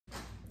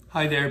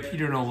Hi there,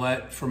 Peter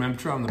Nolet from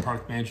Imtra. I'm the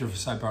product manager for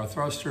sidebar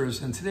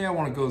thrusters, and today I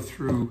want to go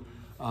through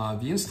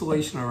the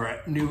installation of our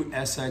new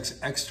SX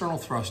external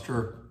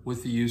thruster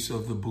with the use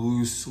of the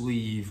blue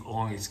sleeve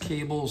along its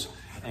cables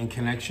and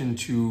connection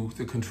to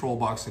the control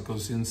box that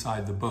goes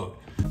inside the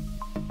boat.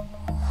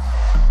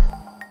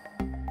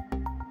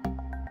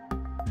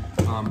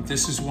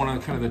 This is one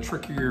of the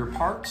trickier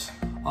parts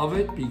of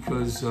it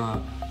because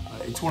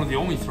it's one of the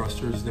only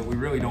thrusters that we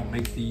really don't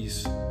make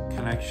these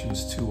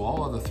connections to.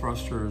 All other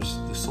thrusters,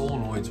 the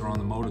solenoids are on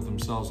the motor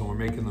themselves, and we're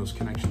making those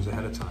connections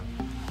ahead of time.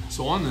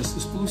 So on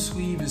this blue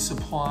sleeve is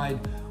supplied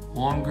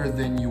longer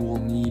than you will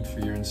need for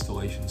your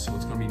installation, so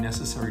it's going to be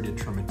necessary to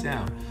trim it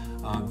down.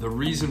 The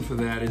reason for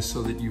that is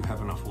so that you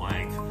have enough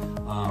length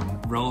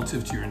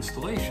relative to your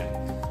installation.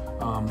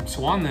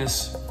 So on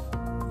this,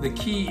 the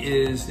key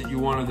is that you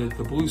wanted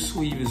the blue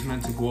sleeve is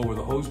meant to go over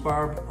the hose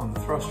barb on the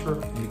thruster,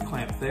 and you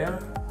clamp there,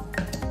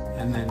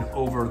 and then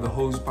over the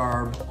hose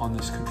barb on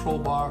this control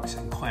box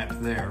and clamp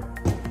there.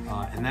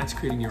 And that's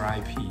creating your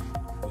IP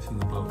within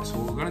the boat. So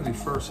what we're gonna do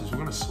first is we're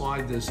gonna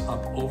slide this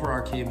up over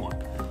our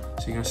cabling.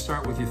 So you're gonna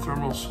start with your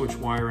thermal switch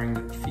wiring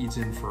that feeds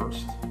in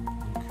first,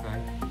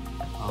 okay?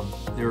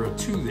 There are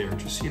two there,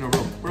 just so you know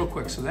real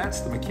quick. So that's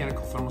the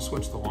mechanical thermal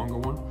switch, the longer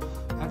one.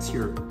 That's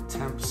your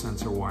temp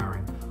sensor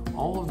wiring.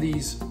 All of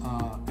these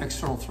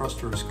external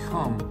thrusters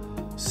come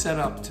set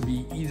up to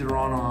be either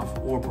on-off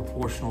or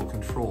proportional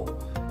control.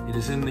 It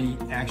is in the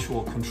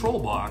actual control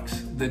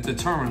box that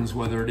determines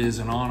whether it is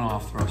an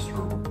on-off thruster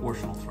or a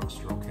proportional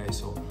thruster, okay?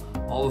 So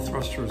all the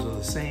thrusters are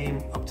the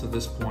same up to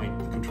this point.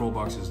 The control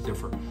box is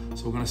different.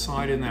 So we're gonna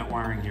slide in that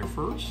wiring here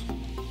first.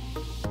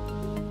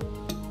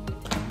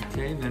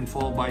 Okay, then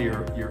followed by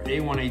your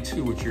A1,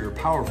 A2, which are your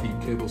power feed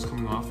cables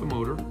coming off the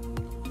motor.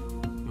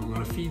 And we're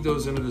gonna feed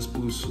those into this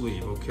blue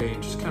sleeve, okay?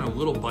 And just kind of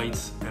little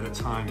bites at a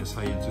time is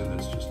how you do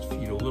this. Just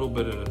feed a little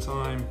bit at a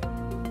time.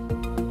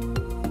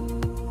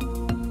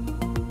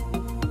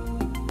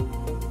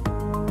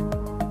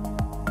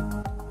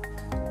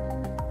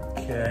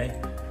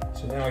 Okay,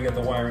 so now I got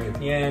the wiring at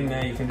the end.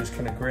 Now you can just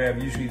kind of grab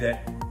usually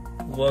that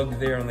lug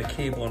there on the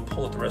cable and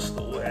pull it the rest of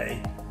the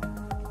way,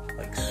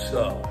 like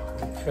so,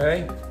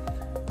 okay?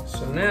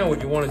 So now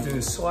what you want to do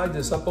is slide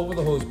this up over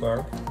the hose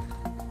barb,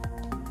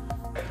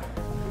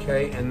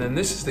 okay? And then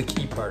this is the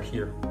key part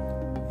here.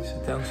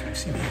 Sit down so you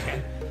see me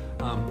again.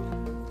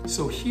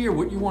 So here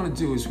what you want to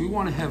do is we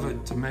want to have a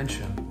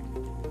dimension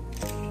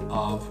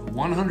of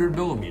 100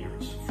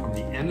 millimeters from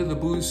the end of the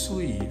blue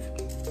sleeve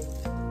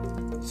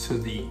to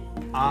the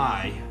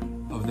eye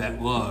of that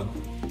lug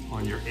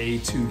on your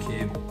A2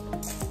 cable.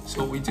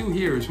 So what we do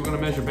here is we're going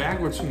to measure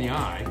backwards from the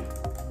eye,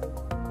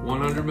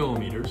 100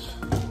 millimeters,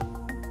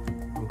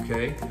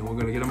 okay, and we're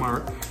going to get a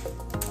mark.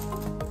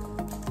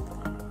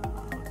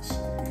 Let's see.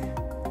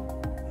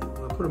 I'm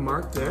going to put a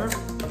mark there.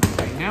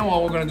 Okay, now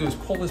all we're going to do is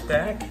pull this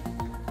back,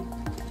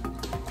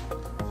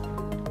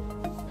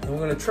 and we're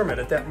going to trim it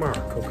at that mark,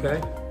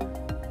 okay?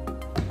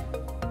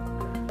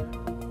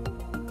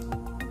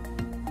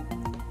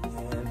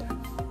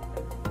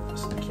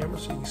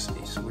 So you can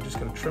see. So we're just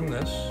going to trim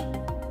this.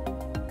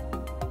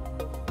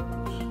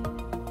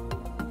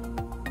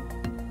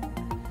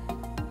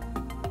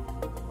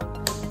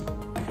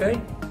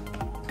 Okay.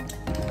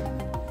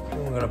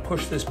 And we're going to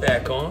push this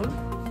back on.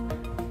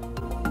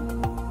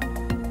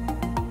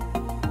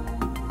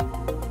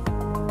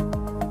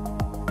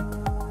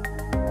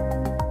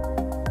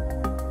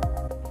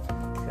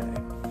 Okay.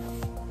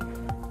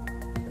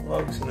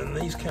 Lugs, and then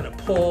these kind of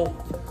pull,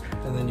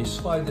 and then you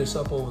slide this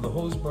up over the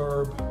hose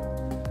barb.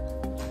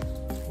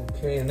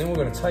 Okay, and then we're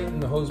going to tighten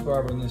the hose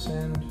barb on this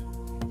end.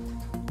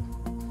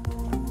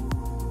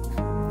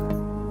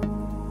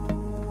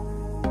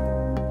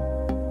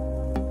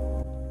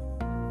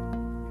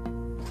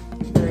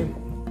 Okay,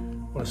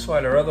 we're going to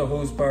slide our other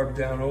hose barb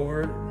down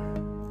over it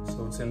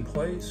so it's in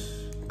place.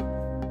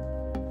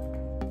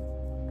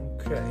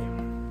 Okay,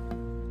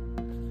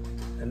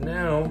 and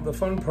now the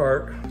fun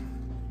part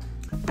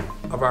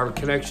of our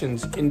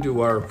connections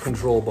into our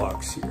control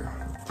box here.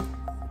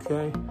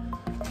 Okay.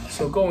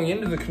 So going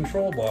into the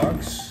control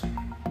box,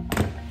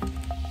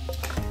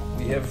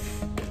 we have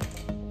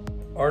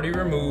already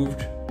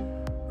removed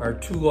our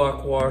two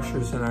lock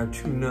washers and our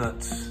two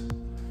nuts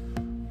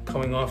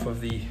coming off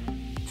of the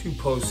two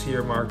posts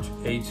here marked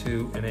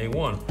A2 and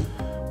A1.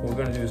 What we're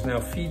going to do is now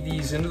feed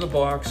these into the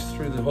box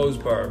through the hose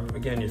barb.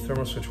 Again, your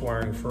thermal switch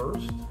wiring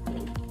first,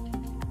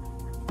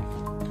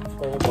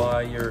 followed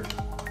by your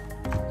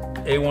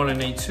A1 and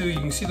A2. You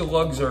can see the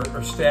lugs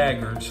are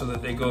staggered so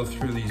that they go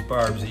through these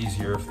barbs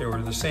easier. If they were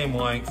the same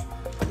length,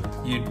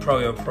 you'd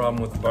probably have a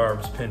problem with the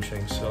barbs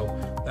pinching. So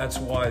that's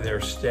why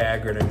they're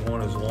staggered and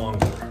one is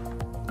longer,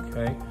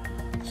 okay?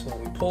 So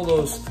we pull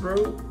those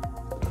through,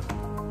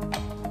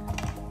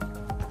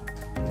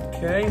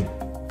 okay?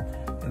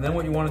 And then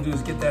what you want to do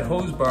is get that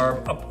hose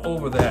barb up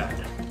over that,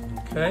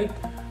 okay?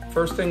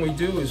 First thing we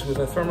do is with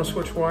our thermal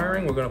switch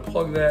wiring, we're going to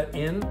plug that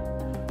in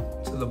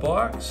to the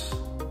box.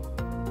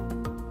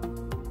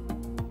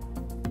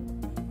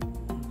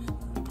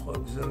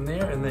 Plugs in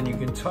there, and then you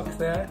can tuck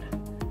that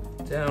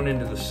down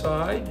into the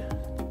side.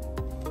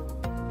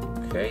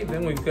 Okay,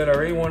 then we've got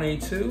our A1,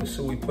 A2,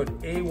 so we put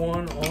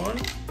A1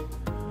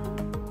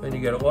 on. Then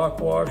you got a lock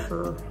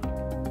washer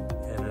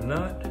and a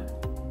nut.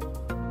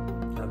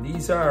 Now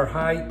these are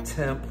high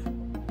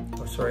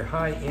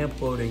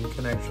amp loading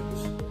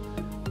connections.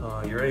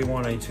 Your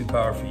A1, A2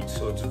 power feeds,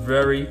 so it's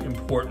very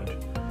important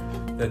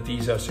that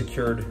these are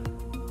secured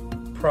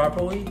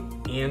properly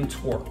and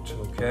torqued,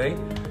 okay?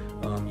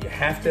 You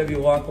have to have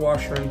your lock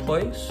washer in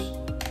place.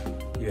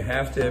 You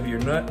have to have your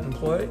nut in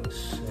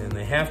place, and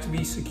they have to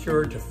be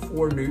secured to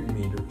 4 Newton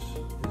meters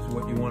is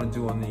what you want to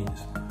do on these.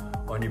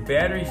 On your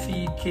battery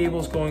feed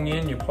cables going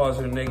in, your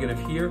positive and negative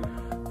here,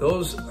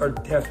 those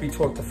have to be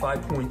torqued to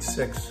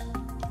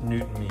 5.6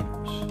 Newton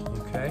meters,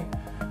 okay?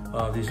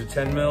 These are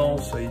 10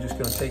 mils, so you're just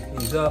going to take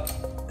these up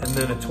and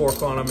then a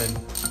torque on them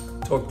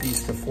and torque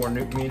these to 4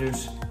 Newton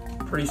meters.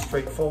 Pretty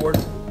straightforward.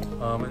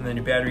 And then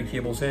your battery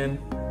cable's in.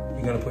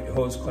 You're going to put your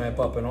hose clamp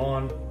up and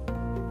on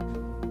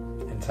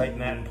and tighten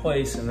that in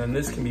place, and then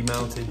this can be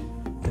mounted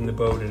in the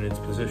boat in its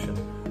position.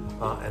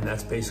 And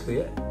that's basically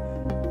it.